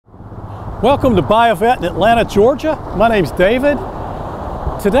Welcome to Buyavette in Atlanta, Georgia. My name's David.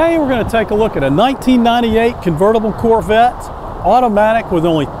 Today we're going to take a look at a 1998 convertible Corvette, automatic with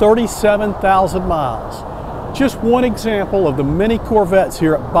only 37,000 miles. Just one example of the many Corvettes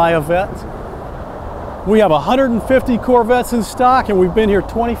here at Buyavette. We have 150 Corvettes in stock and we've been here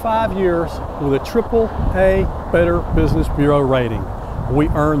 25 years with a AAA Better Business Bureau rating. We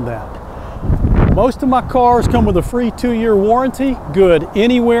earned that. Most of my cars come with a free 2-year warranty, good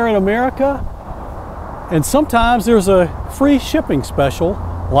anywhere in America. And sometimes there's a free shipping special,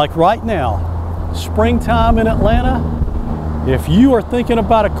 like right now, springtime in Atlanta. If you are thinking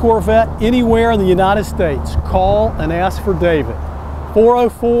about a Corvette anywhere in the United States, call and ask for David.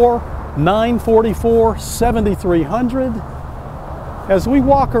 404-944-7300. As we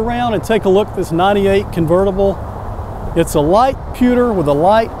walk around and take a look at this 98 convertible, it's a light pewter with a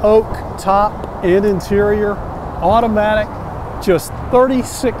light oak top and interior, automatic, just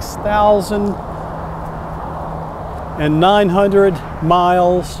 36,900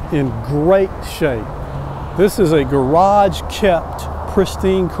 miles in great shape. This is a garage kept,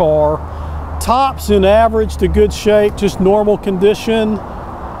 pristine car. Top's in average to good shape, just normal condition.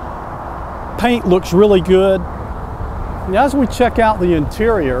 Paint looks really good. And as we check out the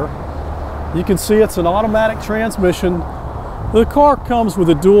interior, you can see it's an automatic transmission. The car comes with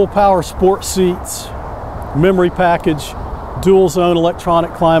a dual power sport seats, memory package, dual zone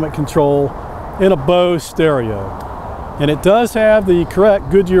electronic climate control, and a Bose stereo. And it does have the correct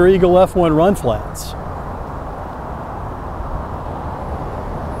Goodyear Eagle F1 run flats.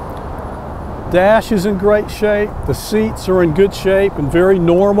 Dash is in great shape. The seats are in good shape and very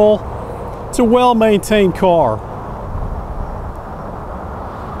normal. It's a well-maintained car.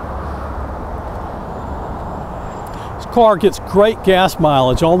 Car gets great gas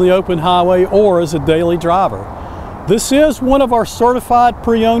mileage on the open highway or as a daily driver. This is one of our certified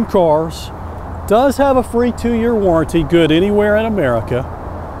pre-owned cars. Does have a free 2-year warranty, good anywhere in America.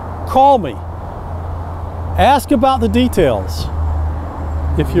 Call me. Ask about the details.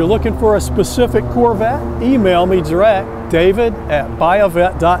 If you're looking for a specific Corvette, email me direct,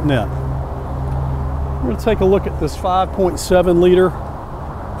 david@buyavette.net. We're going to take a look at this 5.7 liter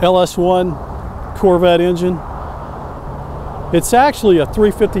LS1 Corvette engine. It's actually a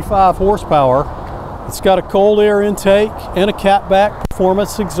 355 horsepower. It's got a cold air intake and a catback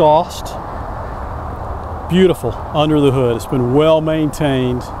performance exhaust. Beautiful under the hood. It's been well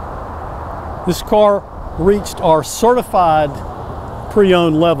maintained. This car reached our certified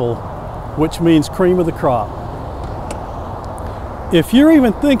pre-owned level, which means cream of the crop. If you're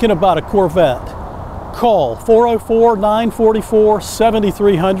even thinking about a Corvette, call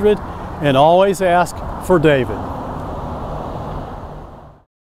 404-944-7300 and always ask for David.